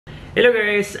Hello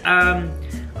guys!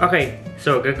 Okay,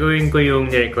 so gagawin ko yung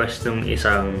request ng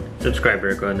isang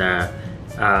subscriber ko na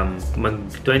mag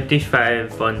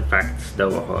 25 fun facts daw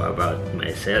ako about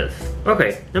myself.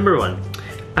 Okay, number 1.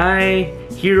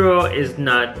 Hero is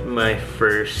not my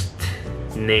first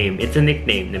name. It's a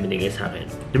nickname na binigay sa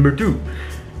akin. Number 2.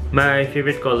 My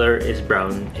favorite color is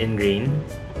brown and green.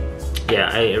 Yeah,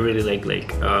 I really like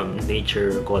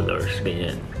nature colors,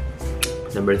 ganyan.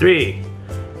 Number 3.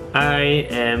 I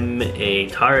am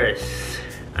a Taurus.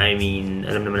 I mean,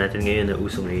 alam naman natin ngayon na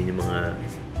uso ngayon yung mga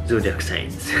zodiac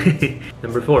signs.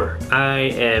 Number 4.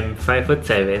 I am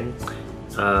 5'7".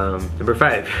 Number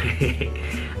 5.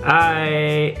 I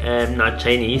am not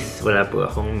Chinese. Wala po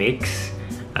akong mix.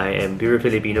 I am pure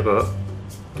Filipino po.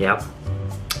 Yep.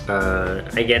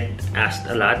 I get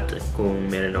asked a lot kung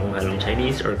meron akong halong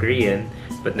Chinese or Korean,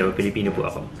 but no, Filipino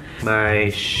po ako. My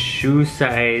shoe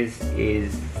size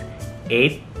is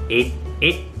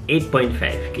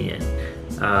 8.5, ganyan.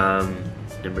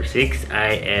 Number 6,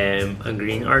 I am a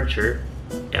green archer.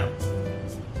 Yeah.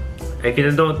 If you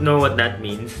don't know what that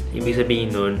means, ibig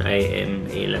sabihin nun, I am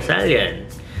a Lasallian.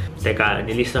 Teka,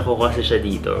 nilista ko kasi siya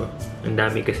dito. Ang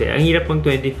dami kasi. Ang hirap pang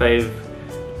 25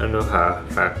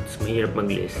 facts. Mahirap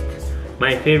mag-list.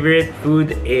 My favorite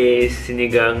food is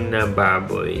sinigang na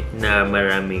baboy na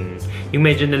maraming, yung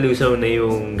medyo nalusaw na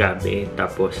yung gabi,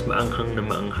 tapos maanghang na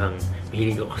maanghang.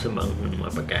 Mahilig ako sa maanghang ng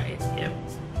mga pagkain. Yeah.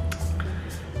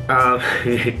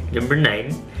 Number 9,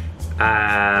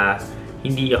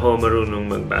 hindi ako marunong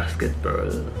mag-basketball.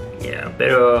 Yeah,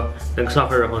 pero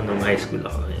nag-soccer ako nung high school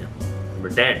ako. Yeah. Number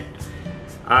 10.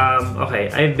 Okay,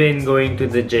 I've been going to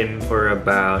the gym for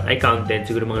about, I counted,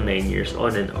 siguro mga 9 years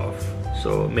on and off.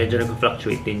 So, medyo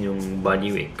nag-fluctuate din yung body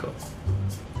weight ko.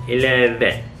 11.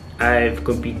 I've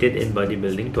competed in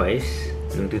bodybuilding twice,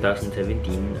 noong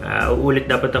 2017. Uulit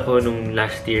dapat ako nung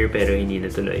last year, pero hindi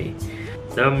natuloy.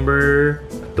 Number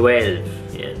 12.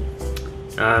 Yan.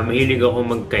 Mahilig ako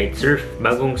mag-kitesurf.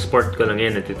 Bagong sport ko lang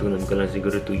yan. Natutunan ko lang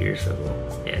siguro 2 years ago.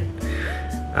 Yan.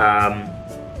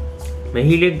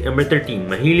 Number 13,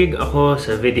 mahilig ako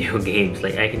sa video games.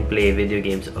 Like, I can play video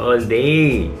games all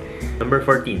day. Number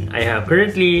 14, I have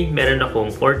currently, meron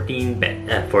akong 14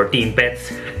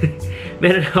 pets.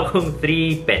 Meron akong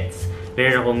 3 pets.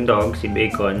 Meron akong dog, si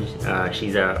Bacon.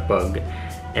 She's a pug.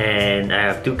 And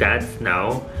I have 2 cats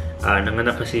now.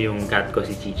 Nanganak kasi yung cat ko,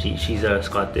 si Chichi. She's a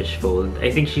Scottish Fold.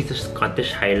 I think she's a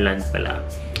Scottish Highland pala.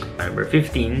 Number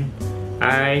 15,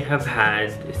 I have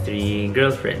had 3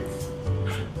 girlfriends.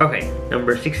 Okay,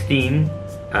 number 16,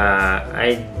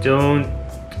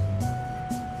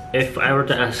 if I were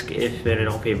to ask if meron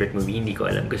akong favorite movie, hindi ko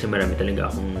alam kasi marami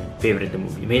talaga akong favorite na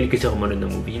movie. Mahilig kasi ako manood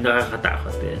ng movie, yung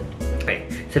nakakatakot din. Okay,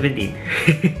 17.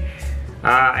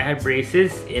 I had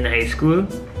braces in high school.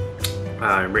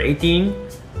 Number 18,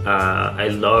 I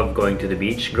love going to the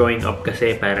beach. Growing up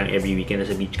kasi parang every weekend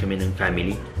nasa beach kami ng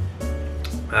family.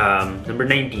 Number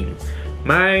 19,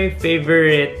 my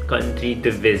favorite country to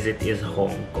visit is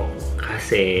Hong Kong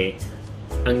kasi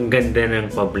ang ganda ng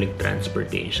public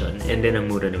transportation and then ang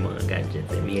mura ng mga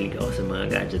gadgets. Mahilig ako sa mga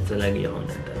gadgets so lagi akong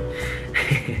nandun.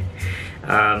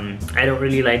 I don't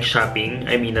really like shopping.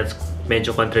 I mean, that's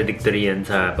medyo contradictory yan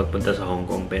sa pagpunta sa Hong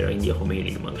Kong pero hindi ako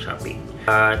mahilig mag-shopping.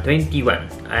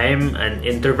 21. I'm an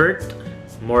introvert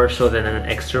more so than an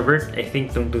extrovert. I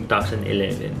think nung 2011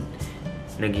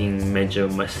 naging medyo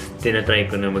mas tinatry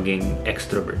ko na maging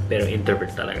extrovert pero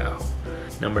introvert talaga ako.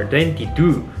 Number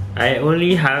 22, I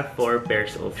only have 4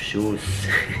 pairs of shoes.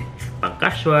 Pang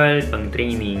casual, pang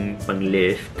training, pang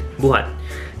lift, buhat,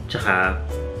 tsaka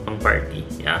pang party.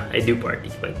 Yeah, I do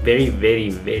party but very, very,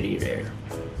 very rare.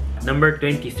 Number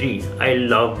 23, I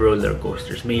love roller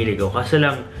coasters. Mahilig ako. Kaso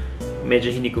lang, medyo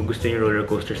hindi ko gusto yung roller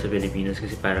coaster sa Pilipinas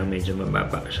kasi parang medyo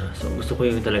mababa siya. So, gusto ko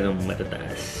yung talagang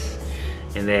matataas.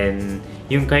 And then,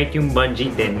 kahit yung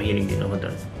bungee din, mahilig din ako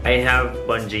doon. I have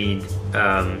bungeed,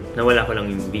 nawala ko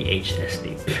lang yung VHS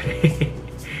tape.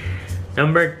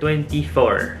 Number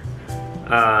 24,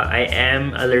 I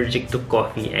am allergic to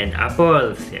coffee and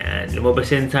apples. Yan,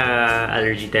 lumabas yan sa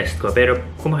allergy test ko. Pero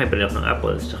kumakain pa rin ako ng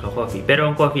apples tsaka coffee. Pero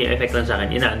ang coffee, effect lang sa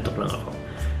akin, inaantok lang ako.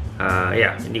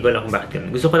 Yeah, hindi ko alam kung bakit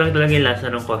ganun. Gusto ko lang talaga yung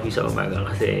lasa ng coffee sa umaga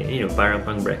kasi, parang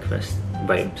pang breakfast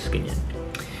vibes, ganyan.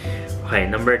 Okay,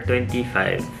 number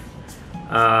 25.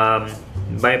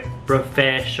 By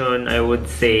profession, I would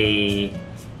say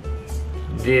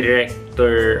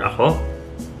director ako.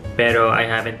 Pero I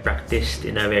haven't practiced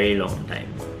in a very long time.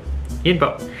 Yun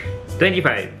po.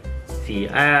 25.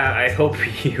 See, I hope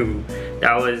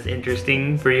that was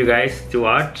interesting for you guys to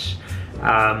watch.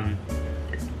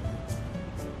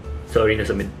 Sorry,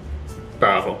 nasumid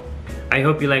pa ako. I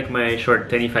hope you like my short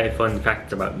 25 fun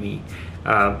facts about me.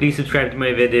 Please subscribe to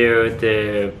my video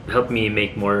to help me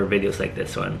make more videos like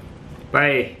this one.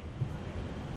 Bye!